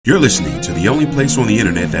You're listening to the only place on the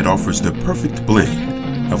internet that offers the perfect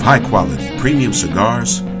blend of high-quality premium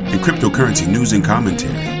cigars and cryptocurrency news and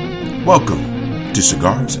commentary. Welcome to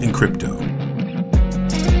Cigars and Crypto.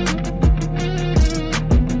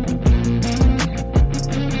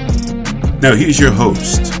 Now here's your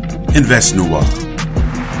host, Invest Noir.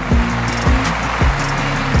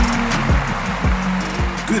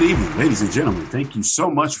 Good evening, ladies and gentlemen. Thank you so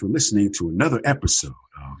much for listening to another episode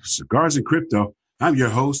of Cigars and Crypto. I'm your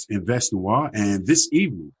host, Invest Noir, and this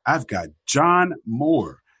evening I've got John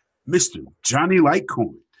Moore, Mr. Johnny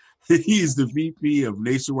Litecoin. He is the VP of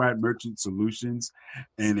Nationwide Merchant Solutions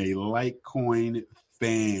and a Litecoin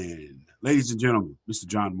fan. Ladies and gentlemen, Mr.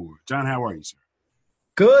 John Moore. John, how are you, sir?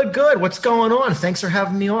 Good. What's going on? Thanks for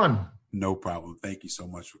having me on. No problem. Thank you so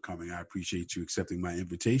much for coming. I appreciate you accepting my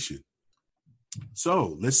invitation.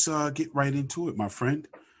 So let's get right into it, my friend.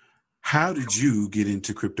 How did you get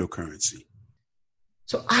into cryptocurrency?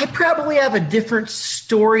 So I probably have a different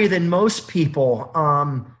story than most people.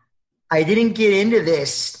 I didn't get into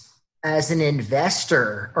this as an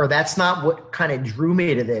investor, or that's not what kind of drew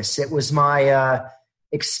me to this. It was my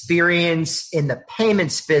experience in the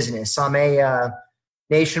payments business. I'm a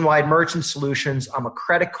Nationwide Merchant Solutions. I'm a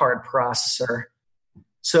credit card processor.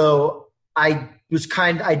 So I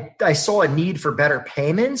saw a need for better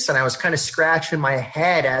payments, and I was kind of scratching my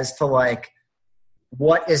head as to like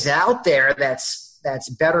what is out there that's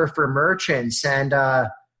better for merchants. And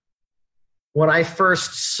when I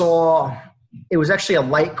first saw, it was actually a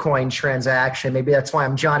Litecoin transaction. Maybe that's why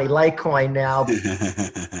I'm Johnny Litecoin now.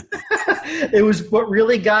 It was what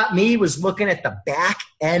really got me was looking at the back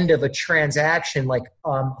end of a transaction. Like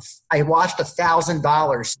I watched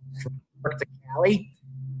 $1,000 from York to Cali,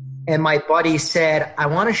 and my buddy said, I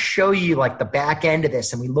want to show you like the back end of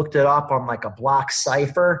this. And we looked it up on like a block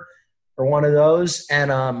cipher or one of those.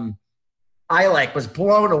 And I was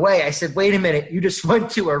blown away. I said, wait a minute, you just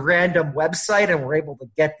went to a random website and were able to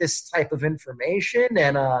get this type of information?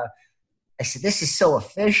 And I said, this is so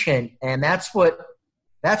efficient. And that's what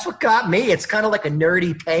got me. It's kind of like a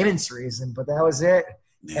nerdy payments reason, but that was it.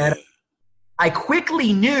 Yeah. And I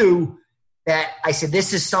quickly knew that I said,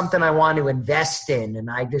 this is something I want to invest in. And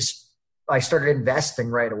I started investing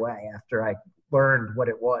right away after I learned what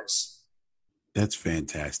it was. That's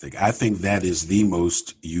fantastic. I think that is the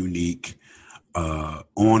most unique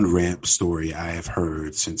on-ramp story I have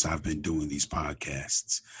heard since I've been doing these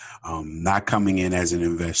podcasts. Not coming in as an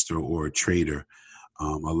investor or a trader.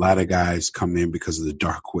 A lot of guys come in because of the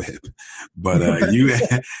dark web, but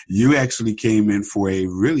you actually came in for a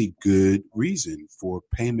really good reason, for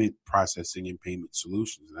payment processing and payment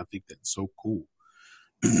solutions. And I think that's so cool.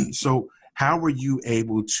 So how were you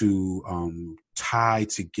able to tie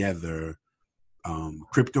together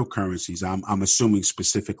cryptocurrencies, I'm assuming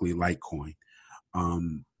specifically Litecoin,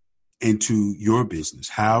 into your business?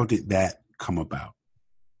 How did that come about?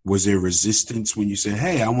 Was there resistance when you said,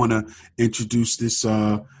 hey, I want to introduce this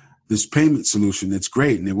this payment solution that's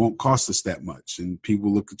great and it won't cost us that much? And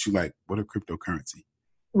people look at you like, what a cryptocurrency?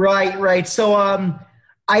 Right. So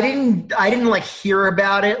I didn't like hear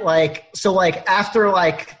about it. After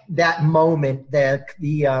that moment,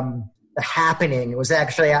 the happening, it was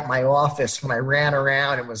actually at my office when I ran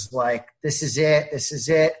around and was like, this is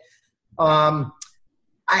it.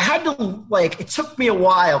 I had to it took me a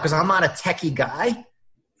while because I'm not a techie guy.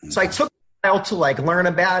 So I took a while to learn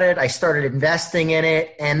about it. I started investing in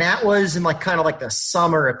it. And that was in the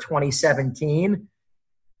summer of 2017.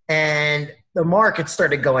 And the market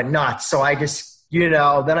started going nuts. So I just, then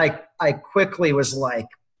I quickly was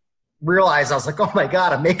realized I was oh my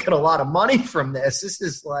God, I'm making a lot of money from this.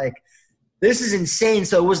 This is insane.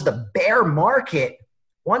 So it was the bear market.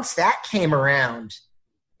 Once that came around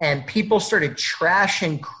and people started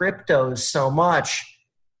trashing cryptos so much,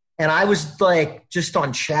 and I was just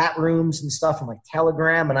on chat rooms and stuff on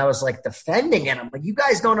Telegram, and I was defending it. I'm you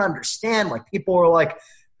guys don't understand. People were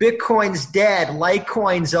Bitcoin's dead,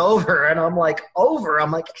 Litecoin's over. And I'm over?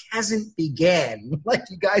 I'm it hasn't began. You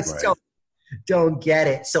guys right. don't get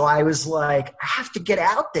it. So I was I have to get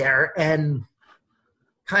out there and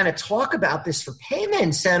kind of talk about this for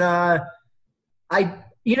payments. And I'm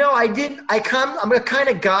a kind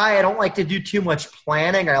of guy, I don't like to do too much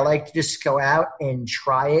planning. I like to just go out and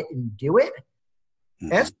try it and do it. Mm-hmm.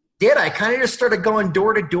 That's what I did. I kind of just started going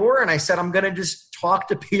door to door, and I said, I'm going to just talk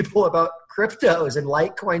to people about cryptos and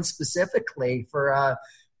Litecoin specifically for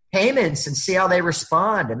payments and see how they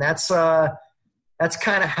respond. And that's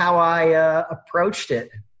kind of how I approached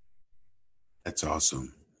it. That's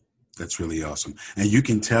awesome. That's really awesome. And you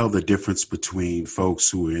can tell the difference between folks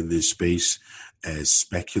who are in this space as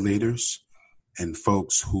speculators and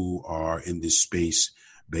folks who are in this space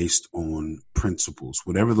based on principles,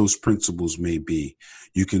 whatever those principles may be.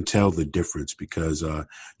 You can tell the difference because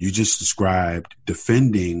you just described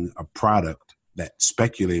defending a product that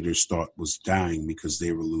speculators thought was dying because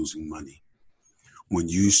they were losing money. When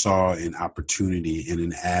you saw an opportunity and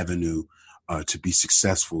an avenue to be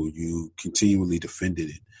successful, you continually defended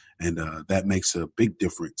it. And that makes a big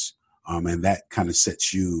difference. And that kind of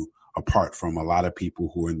sets you apart from a lot of people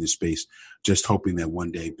who are in this space, just hoping that one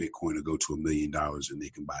day Bitcoin will go to $1 million and they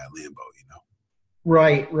can buy a Lambo,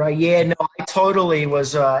 Right. Yeah, no, I totally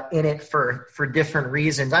was in it for different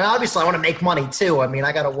reasons. And obviously I want to make money too. I mean,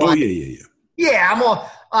 I got to watch. Oh, yeah. Yeah, I'm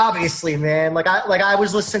all obviously, man. Like I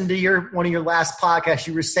was listening to one of your last podcasts.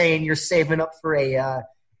 You were saying you're saving up for a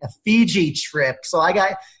Fiji trip. So I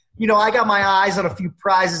got my eyes on a few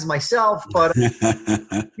prizes myself, but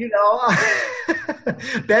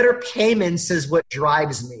better payments is what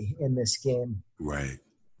drives me in this game. Right.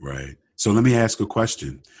 So let me ask a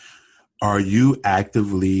question. Are you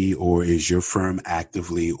actively, or is your firm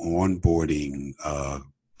actively onboarding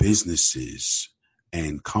businesses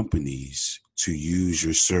and companies to use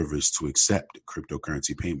your service to accept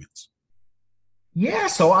cryptocurrency payments? Yeah,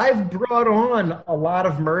 so I've brought on a lot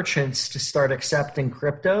of merchants to start accepting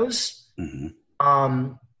cryptos.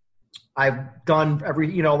 Mm-hmm. I've done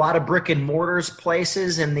a lot of brick and mortars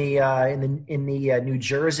places in the New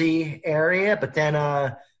Jersey area, but then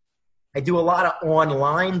I do a lot of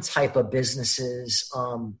online type of businesses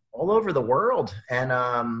all over the world,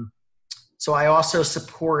 and so I also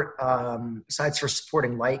support, besides for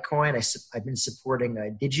supporting Litecoin, I've been supporting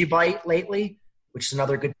Digibyte lately, which is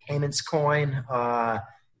another good payments coin.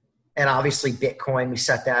 And obviously Bitcoin, we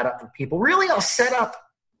set that up for people. Really, I'll set up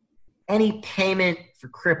any payment for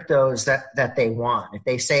cryptos that they want. If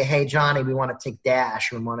they say, hey, Johnny, we want to take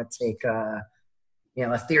Dash, or we want to take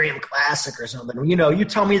Ethereum Classic or something, you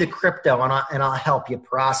tell me the crypto and I'll help you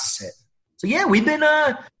process it. So yeah, we've been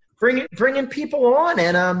bringing people on.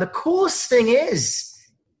 And the coolest thing is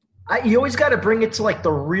you always got to bring it to like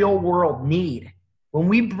the real world need. When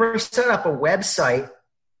we set up a website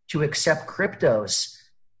to accept cryptos,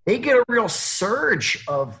 they get a real surge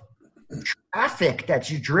of traffic that's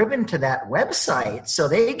driven to that website. So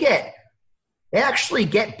they actually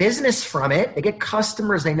get business from it. They get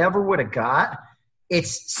customers they never would have got.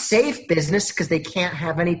 It's safe business because they can't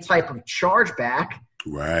have any type of chargeback.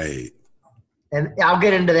 Right. And I'll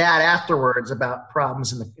get into that afterwards about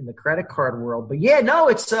problems in the credit card world. But yeah, no,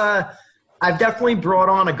 it's I've definitely brought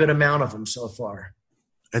on a good amount of them so far.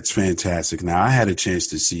 That's fantastic. Now, I had a chance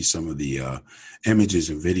to see some of the images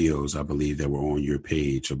and videos, I believe, that were on your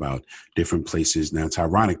page about different places. Now, it's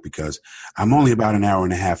ironic because I'm only about an hour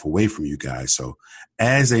and a half away from you guys. So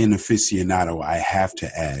as an aficionado, I have to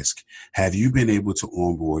ask, have you been able to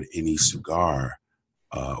onboard any cigar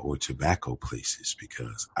or tobacco places?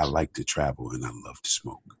 Because I like to travel and I love to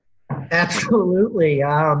smoke. Absolutely.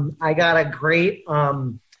 I got a great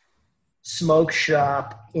smoke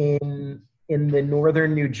shop in the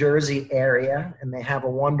northern New Jersey area, and they have a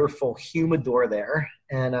wonderful humidor there.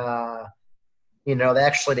 And,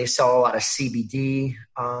 they sell a lot of CBD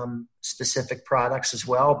specific products as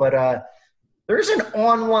well. But there's an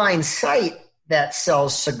online site that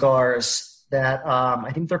sells cigars that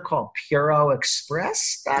I think they're called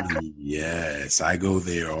PuroExpress.com. Yes, I go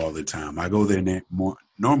there all the time. I go there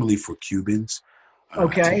normally for Cubans.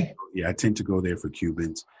 Okay. I tend to go there for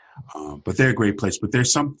Cubans. But they're a great place. But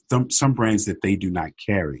there's some brands that they do not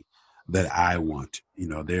carry that I want.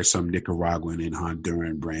 There's some Nicaraguan and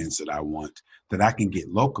Honduran brands that I want that I can get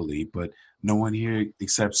locally, but no one here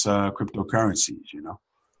accepts cryptocurrencies.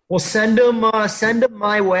 Well, send them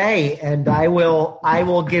my way, and I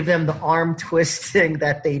will give them the arm twisting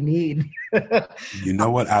that they need. You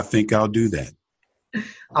know what? I think I'll do that.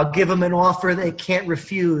 I'll give them an offer they can't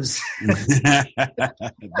refuse. That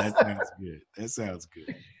sounds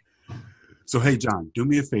good. So, hey, John, do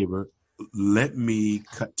me a favor. Let me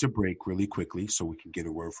cut to break really quickly so we can get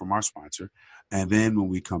a word from our sponsor. And then when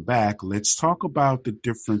we come back, let's talk about the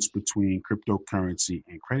difference between cryptocurrency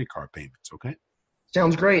and credit card payments, okay?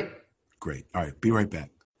 Sounds great. Great. All right, be right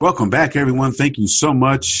back. Welcome back, everyone. Thank you so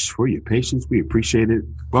much for your patience. We appreciate it.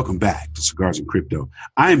 Welcome back to Cigars and Crypto.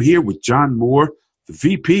 I am here with John Moore, the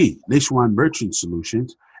VP, Nationwide Merchant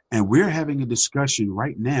Solutions, and we're having a discussion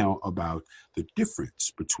right now about the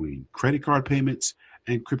difference between credit card payments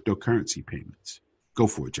and cryptocurrency payments. Go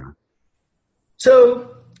for it, John.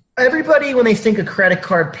 So everybody, when they think of credit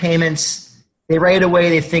card payments,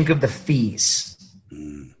 they think of the fees.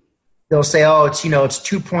 They'll say, it's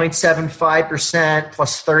 2.75%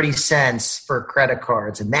 plus 30 cents for credit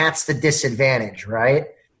cards. And that's the disadvantage, right?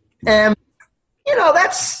 And,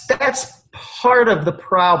 that's part of the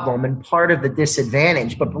problem and part of the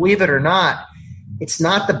disadvantage. But believe it or not, it's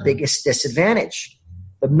not the biggest disadvantage.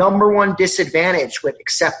 The number one disadvantage with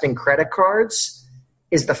accepting credit cards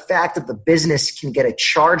is the fact that the business can get a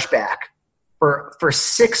chargeback for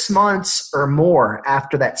 6 months or more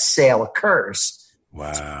after that sale occurs.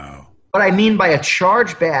 Wow. What I mean by a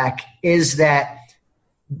chargeback is that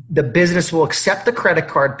the business will accept the credit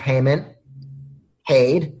card payment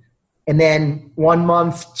paid, and then 1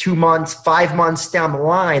 month, 2 months, 5 months down the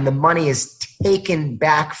line, the money is taken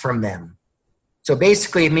back from them. So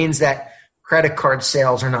basically it means that credit card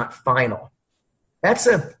sales are not final. That's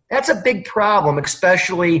a big problem,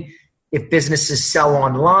 especially if businesses sell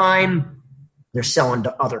online. They're selling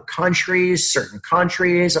to other countries, certain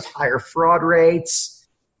countries of higher fraud rates.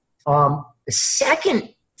 The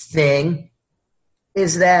second thing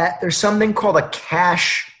is that there's something called a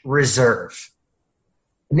cash reserve.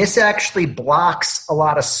 And this actually blocks a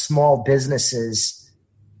lot of small businesses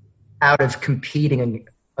out of competing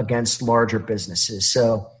against larger businesses.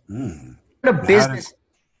 So in a business,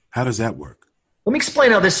 how does that work? Let me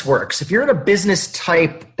explain how this works. If you're in a business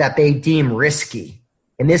type that they deem risky,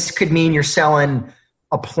 and this could mean you're selling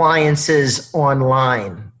appliances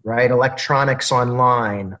online, right? Electronics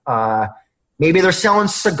online. Maybe they're selling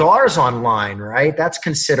cigars online, right? That's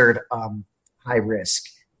considered high risk.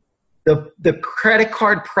 The credit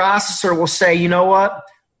card processor will say, you know what?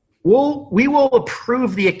 We will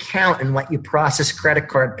approve the account and let you process credit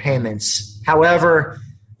card payments. However,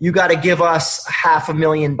 you got to give us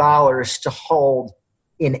 $500,000 to hold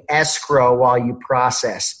in escrow while you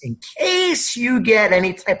process in case you get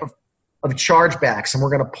any type of chargebacks, and we're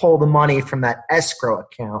going to pull the money from that escrow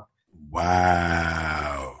account.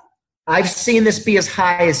 Wow. I've seen this be as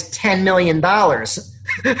high as $10 million.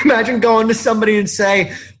 Imagine going to somebody and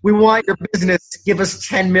say, we want your business, give us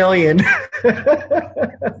 $10 million.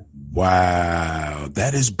 Wow.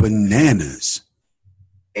 That is bananas.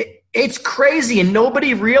 It's crazy, and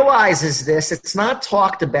nobody realizes this. It's not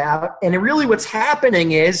talked about. And really what's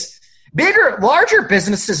happening is larger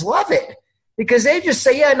businesses love it because they just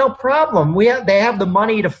say, yeah, no problem. They have the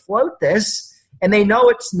money to float this, and they know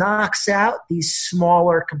it knocks out these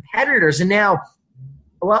smaller competitors. And now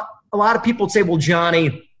a lot of people say, well,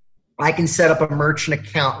 Johnny, I can set up a merchant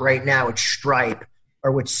account right now with Stripe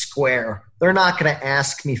or with Square. They're not going to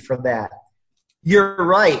ask me for that. You're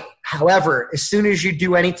right. However, as soon as you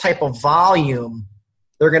do any type of volume,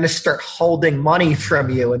 they're going to start holding money from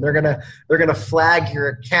you, and they're going to flag your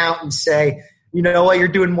account and say, you know what, you're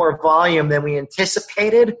doing more volume than we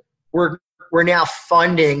anticipated. We're now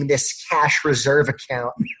funding this cash reserve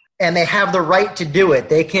account, and they have the right to do it.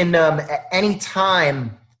 They can at any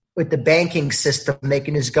time with the banking system, they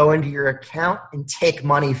can just go into your account and take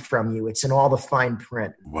money from you. It's in all the fine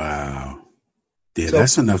print. Wow. Yeah, so,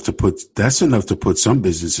 that's enough to put some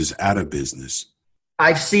businesses out of business.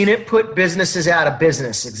 I've seen it put businesses out of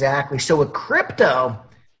business, exactly. So with crypto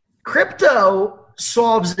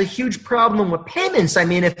solves the huge problem with payments. I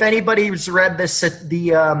mean, if anybody's read the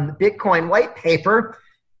Bitcoin white paper,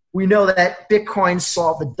 we know that Bitcoin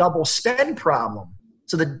solved the double spend problem.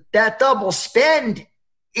 So that double spend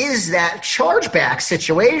is that chargeback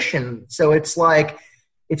situation. So it's like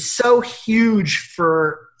it's so huge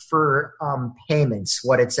for payments,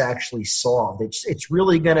 what it's actually solved. It's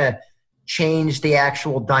really going to change the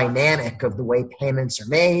actual dynamic of the way payments are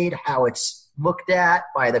made, how it's looked at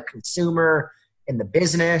by the consumer and the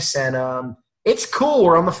business. And it's cool.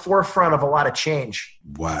 We're on the forefront of a lot of change.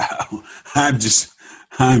 Wow. I'm just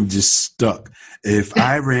stuck. If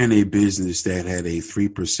I ran a business that had a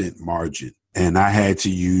 3% margin and I had to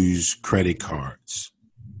use credit cards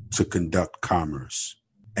to conduct commerce,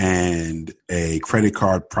 and a credit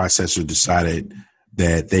card processor decided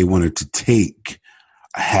that they wanted to take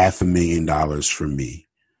 $500,000 from me,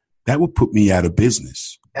 that would put me out of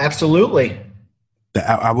business. Absolutely.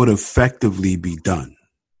 I would effectively be done.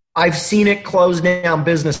 I've seen it close down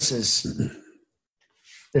businesses,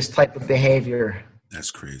 this type of behavior.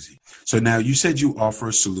 That's crazy. So now you said you offer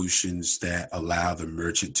solutions that allow the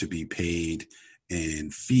merchant to be paid in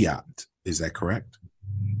fiat. Is that correct?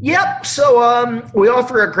 Yep. So we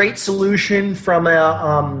offer a great solution from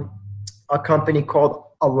a company called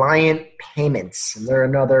Alliant Payments. And they're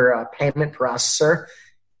another payment processor.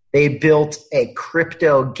 They built a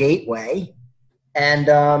crypto gateway. And,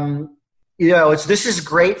 this is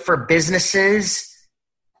great for businesses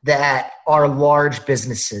that are large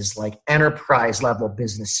businesses, like enterprise level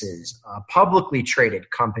businesses, publicly traded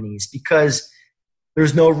companies, because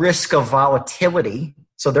there's no risk of volatility.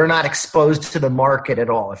 So they're not exposed to the market at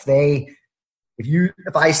all. If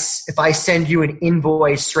I send you an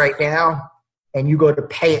invoice right now, and you go to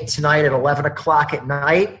pay it tonight at 11 o'clock at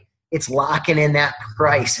night, it's locking in that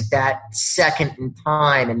price at that second in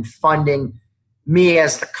time and funding me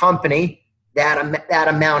as the company that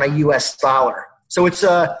amount of US dollar. So it's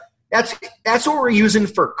that's what we're using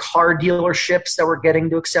for car dealerships that we're getting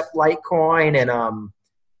to accept Litecoin, and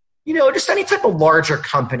just any type of larger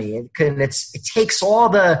company. It takes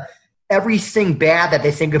everything bad that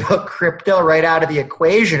they think about crypto right out of the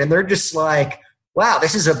equation, and they're just like, wow,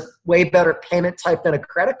 this is a way better payment type than a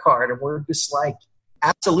credit card. And we're just like,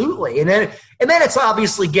 absolutely. And then it's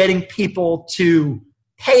obviously getting people to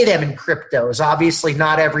pay them in cryptos. Obviously,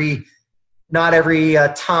 not every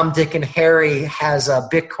Tom, Dick, and Harry has a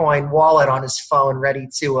Bitcoin wallet on his phone ready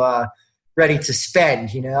to spend.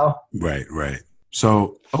 Right.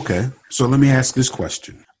 So let me ask this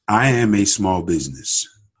question. I am a small business.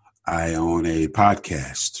 I own a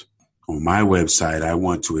podcast. On my website, I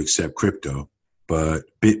want to accept crypto, but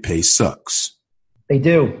BitPay sucks. They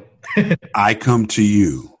do. I come to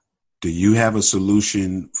you. Do you have a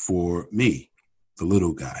solution for me, the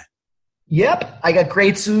little guy? Yep. I got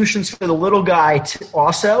great solutions for the little guy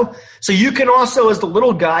also. So you can also, as the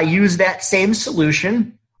little guy, use that same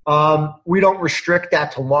solution. We don't restrict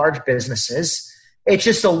that to large businesses. It's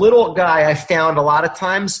just a little guy, I found a lot of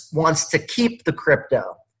times, wants to keep the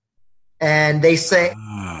crypto. And they say,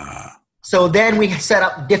 so then we set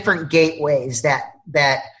up different gateways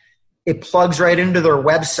that it plugs right into their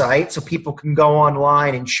website, so people can go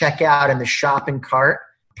online and check out in the shopping cart,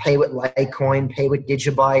 pay with Litecoin, pay with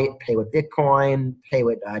Digibyte, pay with Bitcoin, pay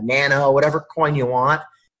with Nano, whatever coin you want.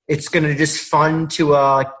 It's going to just fund to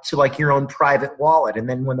like your own private wallet. And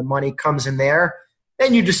then when the money comes in there,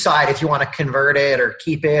 then you decide if you want to convert it or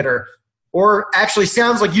keep it, or actually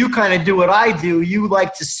sounds like you kind of do what I do. You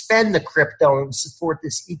like to spend the crypto and support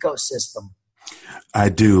this ecosystem. I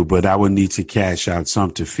do, but I would need to cash out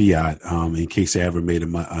some to fiat in case I ever made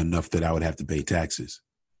enough that I would have to pay taxes.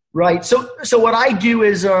 Right. So what I do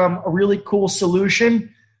is a really cool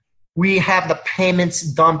solution. We have the payments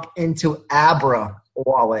dump into Abra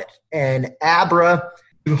wallet, and Abra,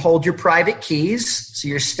 you hold your private keys. So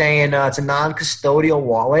you're staying, it's a non-custodial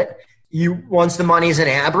wallet. Once the money's in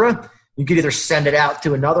Abra, you can either send it out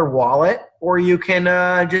to another wallet, or you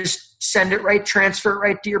can just transfer it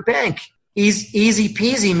right to your bank. Easy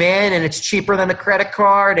peasy, man, and it's cheaper than a credit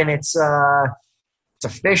card, and it's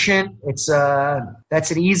efficient.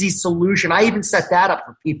 That's an easy solution. I even set that up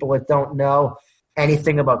for people that don't know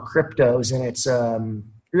anything about cryptos, and it's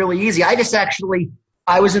really easy.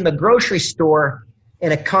 I was in the grocery store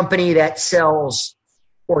in a company that sells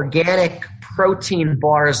organic protein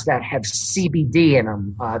bars that have CBD in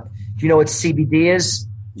them. Do you know what CBD is?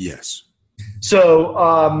 Yes.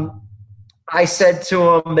 So I said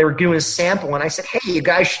to them, they were doing a sample, and I said, hey, you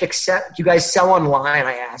guys sell online?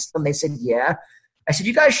 I asked them. They said, yeah. I said,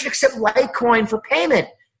 you guys should accept Litecoin for payment.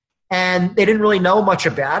 And they didn't really know much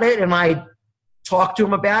about it, and I talked to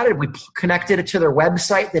them about it. We connected it to their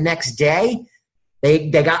website the next day. They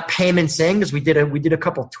got payments in because we did a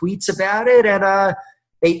couple tweets about it, and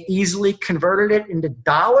they easily converted it into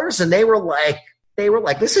dollars, and they were like,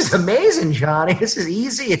 this is amazing, Johnny. This is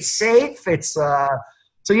easy. It's safe. It's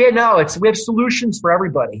we have solutions for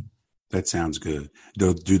everybody. That sounds good.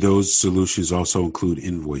 Do those solutions also include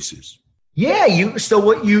invoices? Yeah.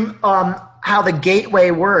 How the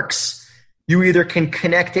gateway works, you either can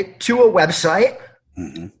connect it to a website,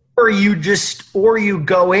 mm-hmm. or you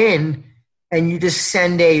go in and you just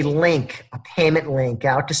send a payment link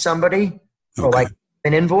out to somebody, or like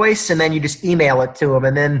an invoice, and then you just email it to them,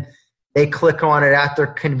 and then they click on it at their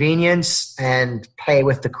convenience and pay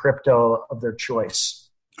with the crypto of their choice.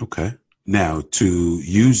 Okay. Now, to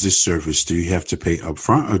use this service, do you have to pay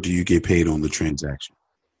upfront, or do you get paid on the transaction?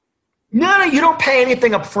 No, you don't pay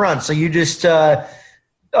anything upfront. So you just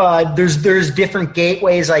there's different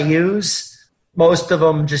gateways I use. Most of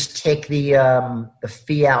them just take the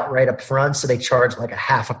fee out right up front, so they charge like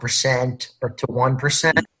 0.5% or to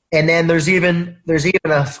 1%. And then there's even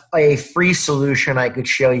a free solution I could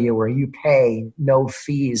show you where you pay no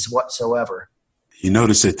fees whatsoever. You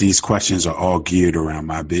notice that these questions are all geared around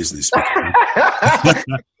my business.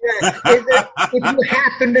 If you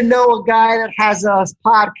happen to know a guy that has a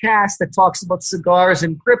podcast that talks about cigars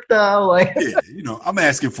and crypto, I'm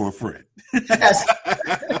asking for a friend. Yes.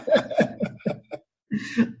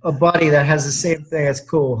 A buddy that has the same thing. That's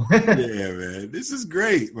cool. Yeah, man. This is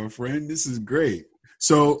great, my friend. This is great.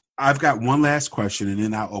 So I've got one last question, and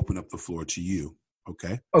then I'll open up the floor to you.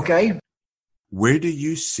 Okay? Okay. Where do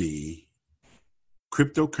you see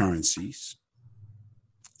cryptocurrencies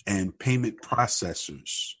and payment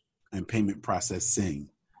processors and payment processing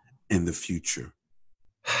in the future?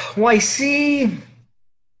 Well, I see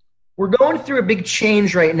we're going through a big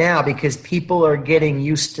change right now because people are getting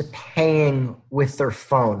used to paying with their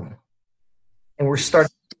phone. And we're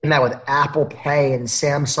starting that with Apple Pay and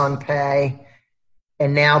Samsung Pay.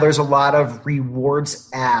 And now there's a lot of rewards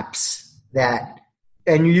apps that,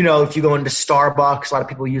 and if you go into Starbucks, a lot of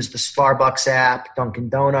people use the Starbucks app, Dunkin'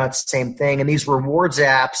 Donuts, same thing. And these rewards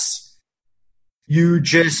apps, you're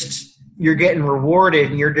getting rewarded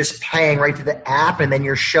and you're just paying right to the app, and then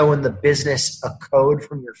you're showing the business a code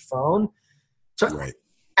from your phone. So right.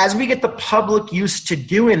 As we get the public used to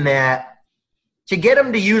doing that, to get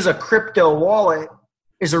them to use a crypto wallet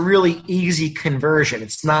is a really easy conversion.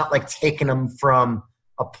 It's not like taking them from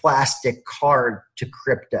a plastic card to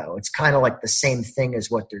crypto. It's kind of like the same thing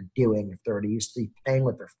as what they're doing if they're already used to paying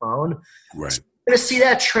with their phone. Right. So we're going to see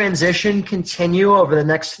that transition continue over the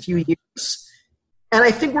next few years. And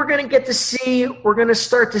I think we're going to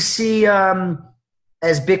start to see as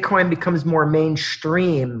Bitcoin becomes more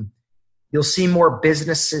mainstream, you'll see more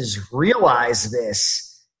businesses realize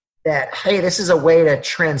this, that, hey, this is a way to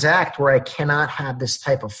transact where I cannot have this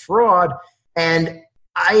type of fraud. And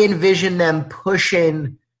I envision them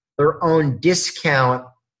pushing their own discount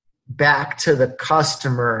back to the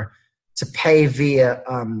customer to pay via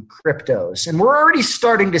cryptos. And we're already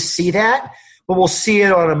starting to see that, but we'll see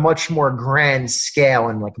it on a much more grand scale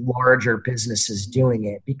and like larger businesses doing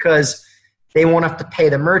it because they won't have to pay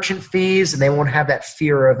the merchant fees and they won't have that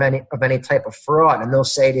fear of any type of fraud. And they'll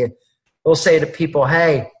say to people,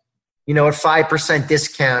 hey, a 5%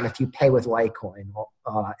 discount if you pay with Litecoin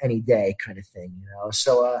any day kind of thing,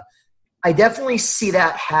 So I definitely see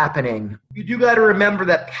that happening. You do got to remember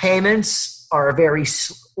that payments are very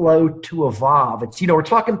slow to evolve. It's, we're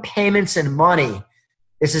talking payments and money.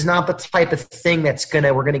 This is not the type of thing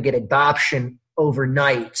we're going to get adoption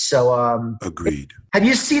overnight. So agreed. Have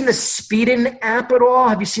you seen the Speedin app at all?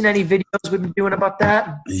 Have you seen any videos we've been doing about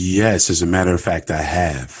that? Yes, as a matter of fact, I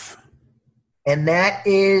have. And that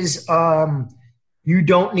is, you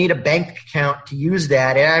don't need a bank account to use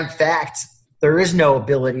that. And in fact, there is no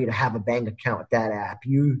ability to have a bank account with that app.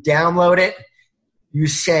 You download it, you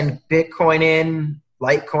send Bitcoin in,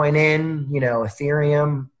 Litecoin in,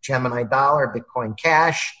 Ethereum, Gemini Dollar, Bitcoin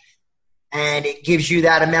Cash, and it gives you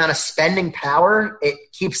that amount of spending power. It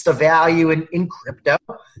keeps the value in crypto.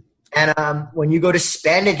 And when you go to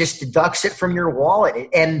spend, it just deducts it from your wallet.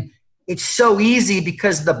 And it's so easy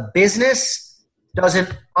because the business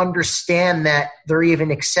doesn't understand that they're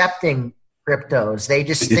even accepting cryptos. They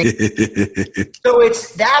just think so.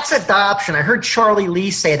 That's adoption. I heard Charlie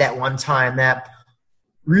Lee say that one time, that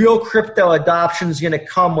real crypto adoption is going to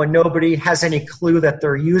come when nobody has any clue that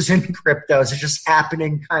they're using cryptos. It's just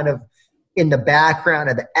happening kind of in the background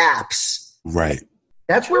of the apps. Right.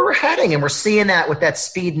 That's where we're heading, and we're seeing that with that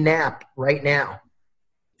Speedin app right now.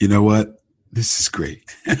 You know what? This is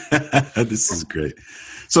great. This is great.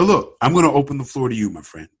 So look, I'm going to open the floor to you, my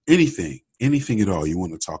friend. Anything at all you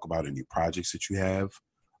want to talk about, any projects that you have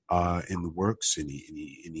in the works,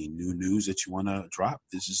 any new news that you want to drop?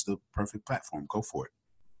 This is the perfect platform. Go for it.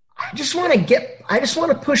 I just want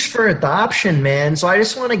to push for adoption, man. So I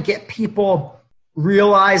just want to get people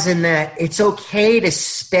realizing that it's okay to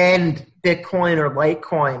spend Bitcoin or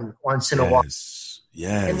Litecoin once in a while.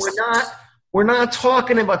 Yes. And we're not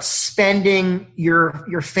talking about spending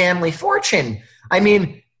your family fortune. I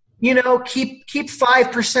mean, keep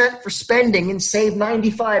 5% for spending and save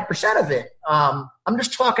 95% of it. I'm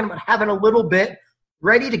just talking about having a little bit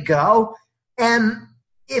ready to go. And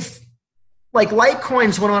if like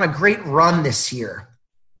Litecoins went on a great run this year.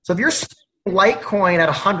 So if you're spending Litecoin at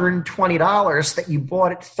 $120 that you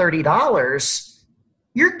bought at $30,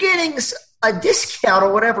 you're getting a discount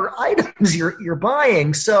on whatever items you're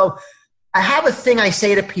buying. So I have a thing I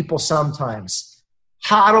say to people sometimes.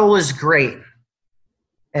 HODL is great.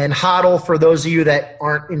 And HODL, for those of you that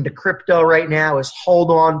aren't into crypto right now, is hold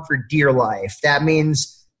on for dear life. That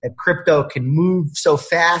means that crypto can move so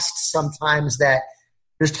fast sometimes that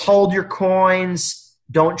just hold your coins,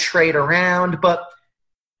 don't trade around, but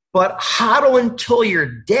HODL until you're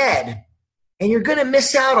dead, and you're going to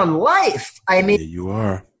miss out on life. I mean, yeah, you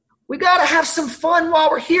are. We got to have some fun while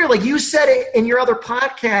we're here. Like you said it in your other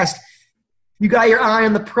podcast, you got your eye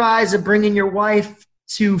on the prize of bringing your wife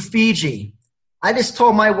to Fiji. I just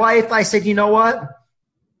told my wife, I said, you know what?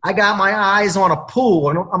 I got my eyes on a pool,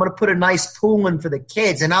 and I'm going to put a nice pool in for the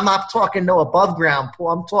kids. And I'm not talking no above ground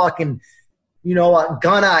pool. I'm talking,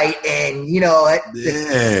 gunite and,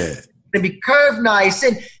 it's going to be curved nice.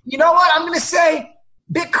 And you know what? I'm going to say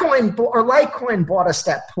Bitcoin or Litecoin bought us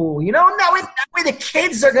that pool. That way the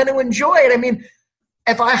kids are going to enjoy it. I mean,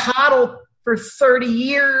 if I HODL for 30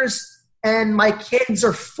 years, and my kids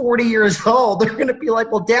are 40 years old, they're going to be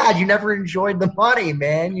like, well, Dad, you never enjoyed the money,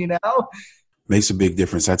 man, you know? Makes a big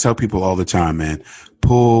difference. I tell people all the time, man,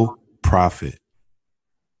 pull profit.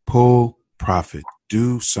 Pull profit.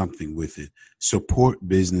 Do something with it. Support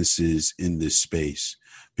businesses in this space,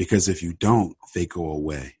 because if you don't, they go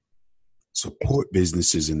away. Support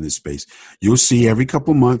businesses in this space. You'll see every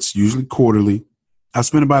couple months, usually quarterly, I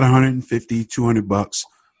spend about $150, $200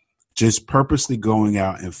 just purposely going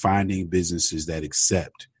out and finding businesses that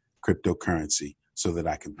accept cryptocurrency so that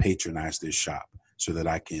I can patronize their shop, so that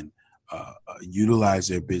I can utilize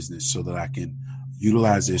their business, so that I can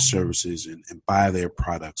utilize their services and buy their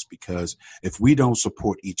products. Because if we don't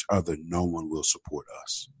support each other, no one will support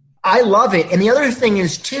us. I love it. And the other thing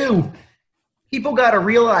is, too, people got to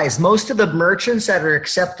realize most of the merchants that are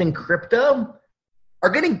accepting crypto are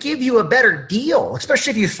going to give you a better deal,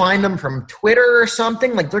 especially if you find them from Twitter or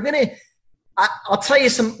something. Like, they're going to – I'll tell you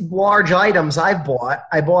some large items I've bought.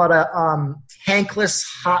 I bought a tankless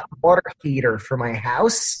hot water heater for my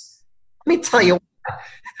house. Let me tell you,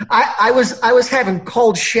 I was having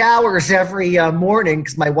cold showers every morning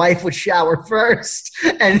because my wife would shower first,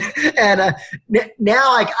 and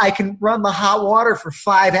now I can run the hot water for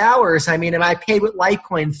 5 hours. I mean, and I paid with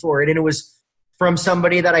Litecoin for it, and it was from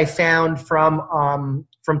somebody that I found from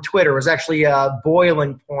Twitter. It was actually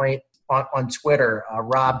Boiling Point on Twitter.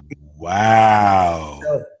 Rob. Wow.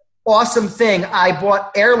 So, awesome thing. I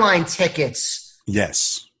bought airline tickets.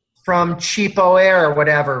 Yes. From Cheapo Air or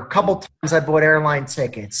whatever. A couple times I bought airline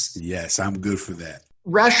tickets. Yes, I'm good for that.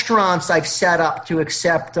 Restaurants I've set up to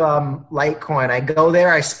accept Litecoin. I go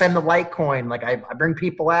there, I spend the Litecoin. Like I bring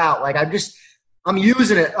people out. Like I'm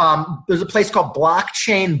using it. There's a place called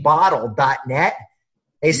blockchainbottle.net.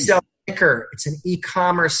 They sell liquor. It's an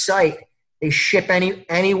e-commerce site. They ship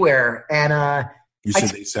anywhere. And you said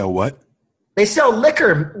they sell what? They sell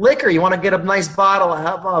liquor. You want to get a nice bottle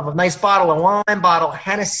of wine, bottle of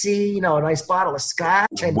Hennessy, a nice bottle of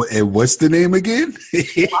scotch. And what's the name again?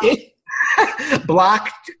 It's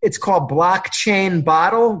called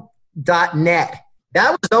blockchainbottle.net.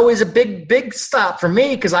 That was always a big stop for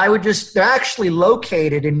me because they're actually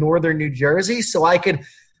located in northern New Jersey, so I could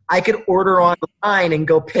order online and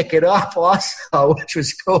go pick it up also, which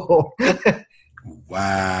was cool.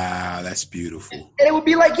 Wow, that's beautiful. And it would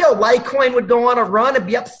be like, Litecoin would go on a run and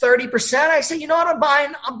be up 30%. I said, you know what, I'm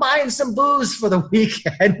buying some booze for the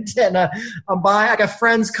weekend, and I got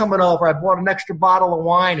friends coming over. I bought an extra bottle of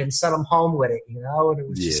wine and sent them home with it, and it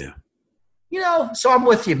was just, so I'm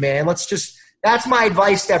with you, man. That's my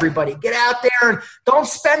advice to everybody. Get out there and don't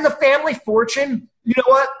spend the family fortune. You know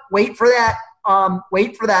what? Wait for that $1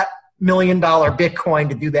 million Bitcoin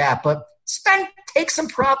to do that, but take some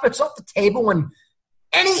profits off the table, and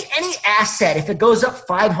any asset, if it goes up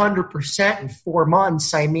 500% in 4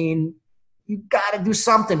 months, I mean, you got to do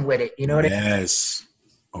something with it. You know what I mean? Yes.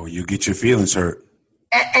 Or you get your feelings hurt.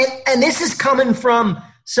 And this is coming from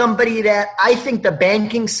somebody that I think the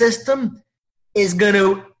banking system is going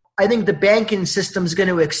to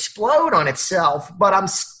explode on itself, but I'm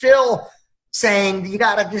still saying you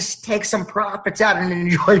got to just take some profits out and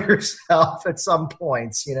enjoy yourself at some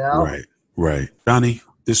points, Right. Johnny,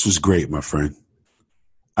 this was great, my friend.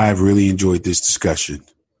 I've really enjoyed this discussion,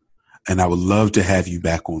 and I would love to have you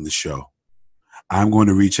back on the show. I'm going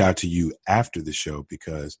to reach out to you after the show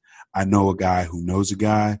because I know a guy who knows a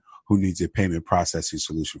guy who needs a payment processing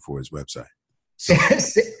solution for his website.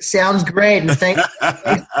 Sounds great. And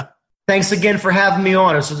thanks again for having me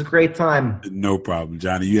on. This was a great time. No problem,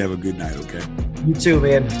 Johnny. You have a good night, okay? You too,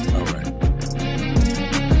 man. All right.